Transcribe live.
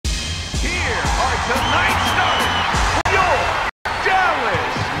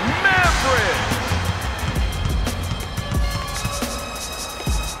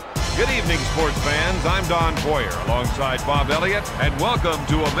friends, I'm Don Poyer alongside Bob Elliott, and welcome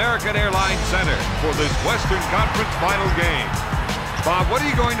to American Airlines Center for this Western Conference final game. Bob, what are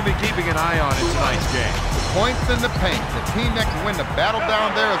you going to be keeping an eye on in tonight's game? Points in the paint. The team that can win the battle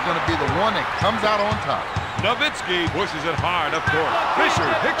down there is going to be the one that comes out on top. Nowitzki pushes it hard up court. Fisher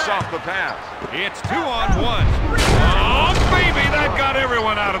picks off the pass. It's 2-on-1. Oh, baby, that got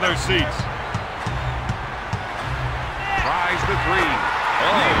everyone out of their seats. Tries the three.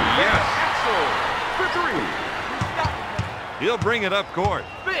 Oh, yes. For three. He'll bring it up court.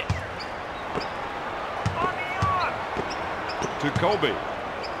 To Kobe.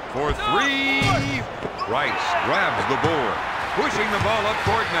 For three. Rice grabs the board. Pushing the ball up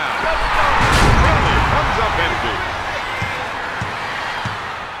court now. Bradley comes up empty.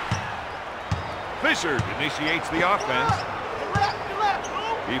 Fisher initiates the offense.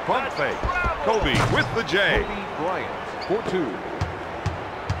 He pump fakes. Kobe with the J. Bryant for two.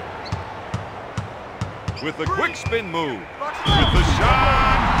 With the quick spin move. With the shot.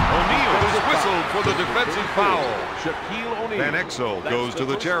 O'Neal is whistled for the defensive foul. Shaquille O'Neal. Van Exel goes to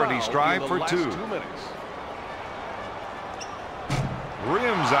the charity stripe for 2.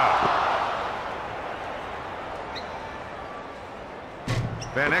 Rims out.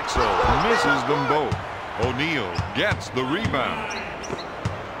 Van Exel misses them both. O'Neal gets the rebound.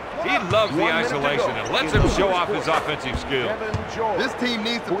 He loves the isolation and lets him show off his offensive skill. This team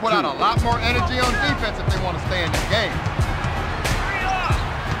needs to put out a lot more energy on defense if they want to stay in this game.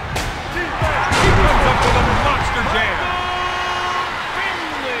 He comes up with a monster jam.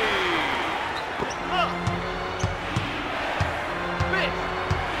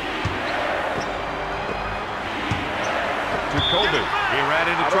 To Kobe. He ran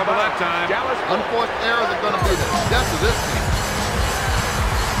into trouble that time. Unforced errors are going to be the death of this team.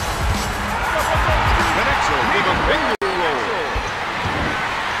 Van Exel with a finger roll.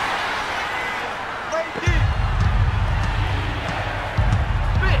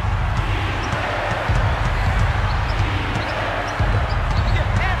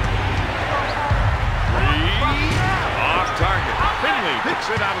 Off target. Finley picks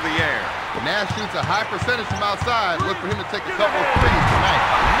it out of the air. Nash shoots a high percentage from outside. Look for him to take a couple of threes tonight.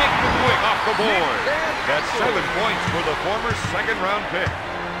 Nick the Quick off the board. That's 7 points for the former second-round pick.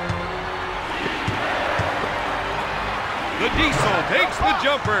 The Diesel takes the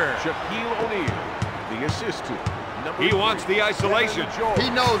jumper. Shaquille O'Neal, the assist to He wants the isolation. He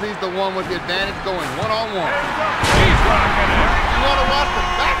knows he's the one with the advantage going one-on-one. He's rocking it. You want to watch the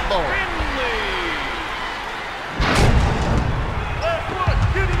backbone.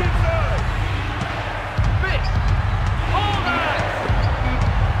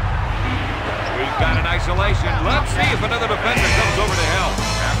 We've got an isolation. Let's see if another defender comes over to help.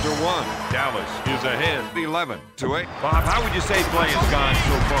 After 1, Dallas is ahead 11-8. Bob, how would you say play has gone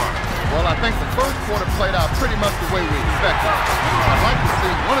so far? Well, I think the first quarter played out pretty much the way we expected. I'd like to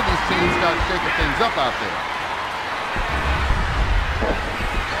see one of these teams start shaking things up out there.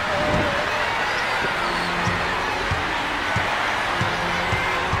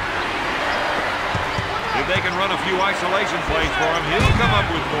 If they can run a few isolation plays for him, he'll come up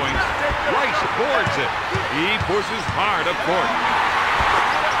with points. Rice boards it. He pushes hard up court.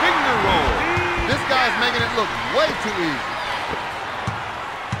 Finger roll. This guy's making it look way too easy.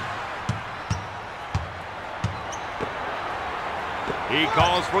 He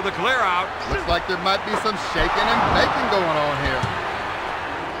calls for the clear out. Looks like there might be some shaking and baking going on here.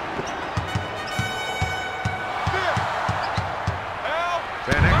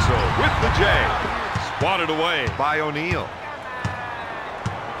 Van Exel with the J. Swatted away by O'Neal.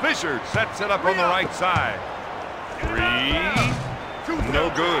 Fisher sets it up on the right side. 3. No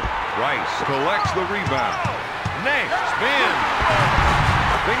good. Rice collects the rebound. Nash spins.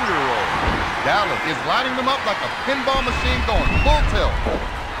 Finger roll. Dallas is lining them up like a pinball machine going full tilt.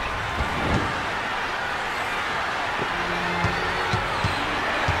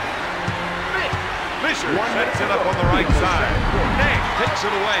 Fisher sets it up on the right side. Nash takes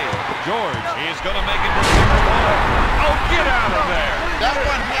it away. George is going to make it for the ball. Oh, get out of there. That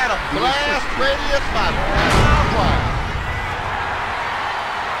one had a blast radius by 5 wide.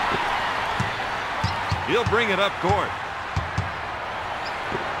 He'll bring it up court.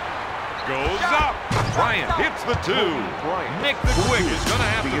 Goes up. Bryant hits the 2. Nick the Quick is going to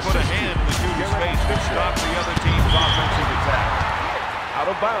have to put a hand in the shooter's face to stop the other team's offensive attack. out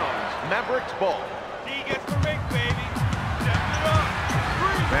of bounds. Mavericks ball. He gets the ring, baby. Step it up.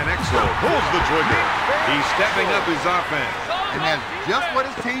 Van Exel pulls the trigger. He's stepping up his offense. And that's just what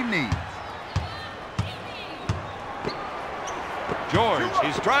his team needs. George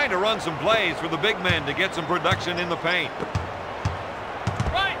is trying to run some plays for the big men to get some production in the paint.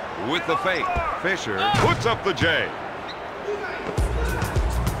 Right. With the fake. Fisher puts up the J.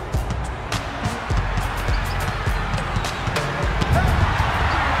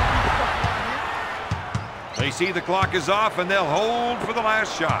 They see the clock is off, and they'll hold for the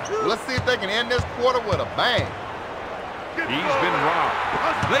last shot. Let's see if they can end this quarter with a bang. He's been robbed.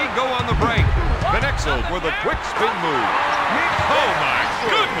 They go on the break. Benexel with a quick spin move. Oh, my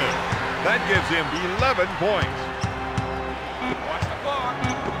goodness. That gives him 11 points. Watch the clock.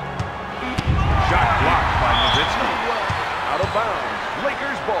 Shot blocked by Nowitzki. Out of bounds.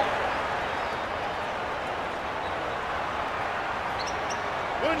 Lakers ball.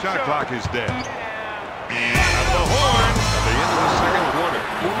 Shot clock is dead. At the horn at the end of the second quarter.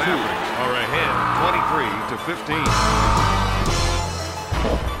 The Mavericks are ahead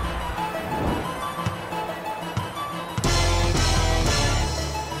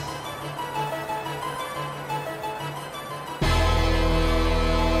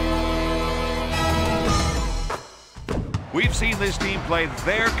We've seen this team play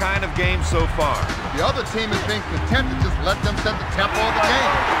their kind of game so far. The other team has been content to just let them set the tempo of the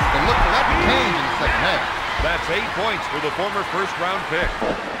game. And look for that to change in the second half. That's 8 points for the former first-round pick.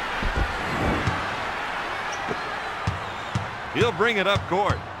 He'll bring it up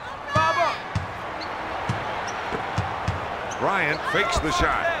court. Bryant fakes the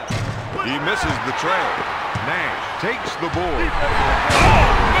shot. He misses the trail. Nash takes the board. Oh,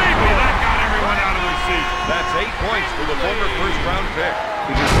 baby, that got everyone out of their seat. That's 8 points for the former first-round pick.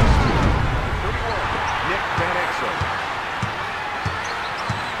 Nick Van Exel.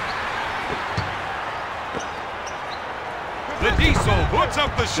 The Diesel puts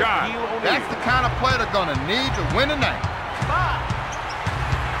up the shot. That's the kind of play they're going to need to win tonight.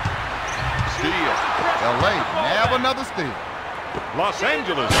 Steal. LA nab another steal. Los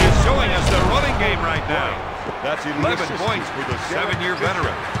Angeles is showing us their running game right now. That's 11 points for the 7-year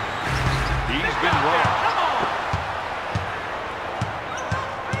veteran. He's been robbed.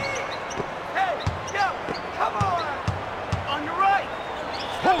 Hey, yo, come on. On your right.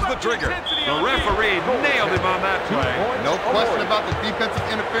 Pulls the trigger. The referee nailed him on that play. No question about the defensive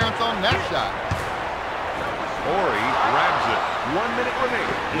interference on that shot. Horry grabs it. 1 minute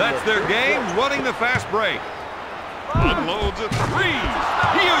remaining. That's their game, running the fast break. Unloads a three.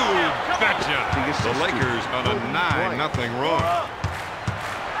 Huge betcha. The Lakers on a 9-0 run.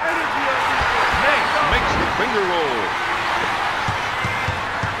 Nash makes the finger roll.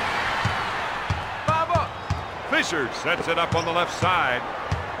 Fisher sets it up on the left side.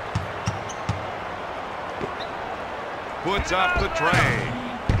 Puts up the tray.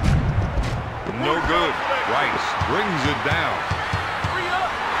 No good. Rice brings it down.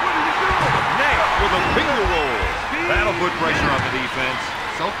 Nash with a finger roll. That'll put pressure on the defense.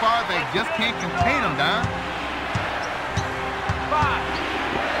 So far, they just can't contain him, Don.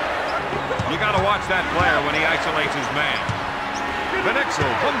 You got to watch that player when he isolates his man. Benexel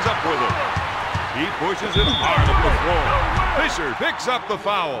comes up with it. He pushes it hard up the floor. Fisher picks up the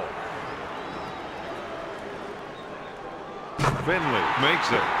foul. Finley makes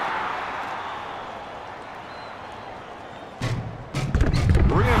it.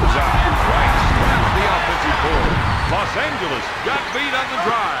 Rims out. Rice grabs the offensive board. Los Angeles got beat on the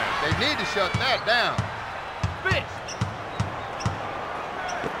drive. They need to shut that down.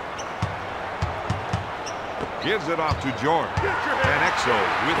 Gives it off to Jordan. And Exo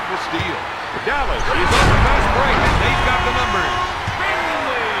with the steal. Dallas is on the fast break, and they've got the numbers.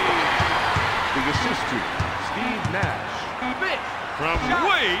 The assist to Steve Nash. From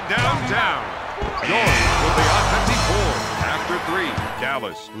way downtown. Jordan with the offensive board. After 3,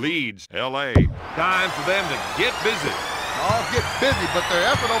 Dallas leads L.A. Time for them to get busy. All get busy, but their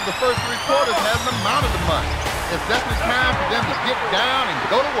effort over the first 3 quarters hasn't amounted to much. It's definitely time for them to get down and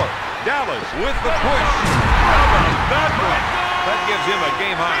go to work. Dallas with the push. How about that one? That gives him a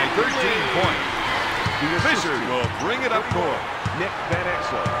game-high 13 points. Fisher will bring it up court. Nick Van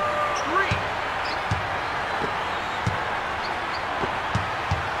Exel.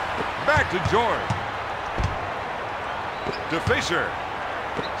 Back to Jordan. To Fisher.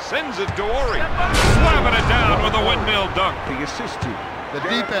 Sends it to Horry. Slamming it down with a windmill dunk. The assist to The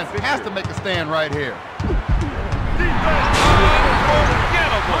defense has to make a stand right here. Unforgettable.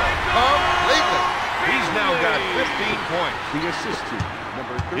 Completely. He's now got 15 points. the assist to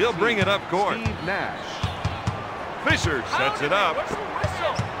number 13. He'll bring it up court. Steve Nash. Fisher sets it up. What's the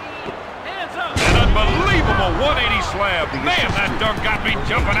whistle? Hands up. An unbelievable 180 slam. Man, that dunk got me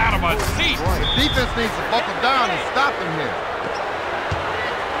jumping out of my seat. The defense needs to buckle down and stop him here.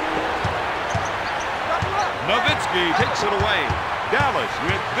 Nowitzki takes it away. Dallas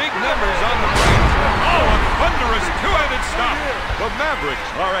with big numbers on the break. Oh, a thunderous two-handed stop. The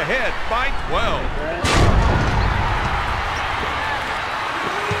Mavericks are ahead by 12.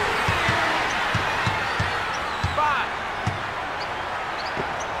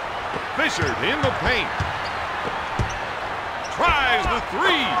 Fisher in the paint. Tries the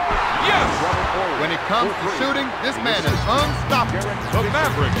three. Yes! When it comes to shooting, this man is unstoppable. The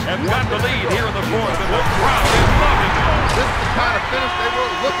Mavericks have got the lead here in the fourth, and the crowd is loving it. This is the kind of finish they were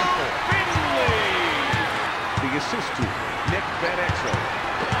looking for. The assist to Nick Van Exel.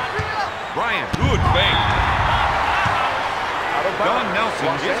 Bryant, good fake. Don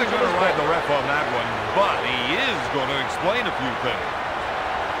Nelson isn't going to ride the ref on that one, but he is going to explain a few things.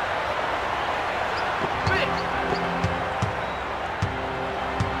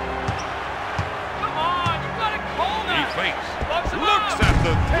 Looks at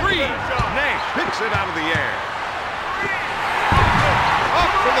the three. Nash picks it out of the air.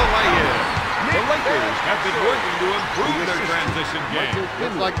 Up for the lay-in. The Lakers have been working to improve their transition game.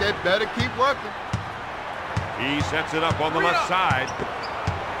 Looks like they better keep working. He sets it up on the left side.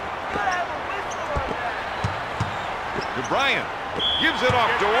 To Bryant. Gives it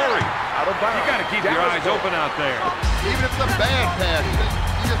off to Ori. You got to keep your eyes open out there. Even if it's a bad pass,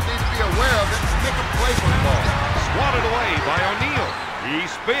 you just need to be aware of it and make a play for the ball. Swatted away by O'Neal. He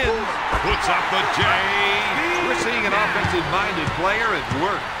spins, puts up the J. We're seeing an offensive-minded player at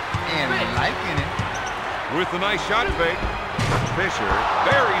work. And liking it. With the nice shot fake, Fisher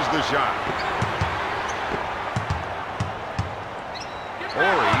buries the shot.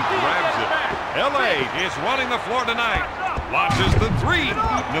 Ori grabs it. L.A. is running the floor tonight. Launches the three.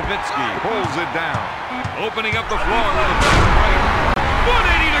 Nowitzki pulls it down. Opening up the floor with a fast break.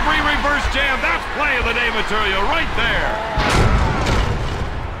 180-degree reverse jam. That's play of the day material right there.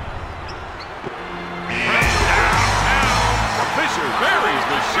 Downtown. Fisher buries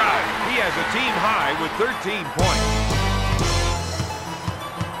the shot. He has a team high with 13 points.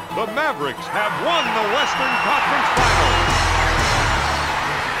 The Mavericks have won the Western Conference Finals.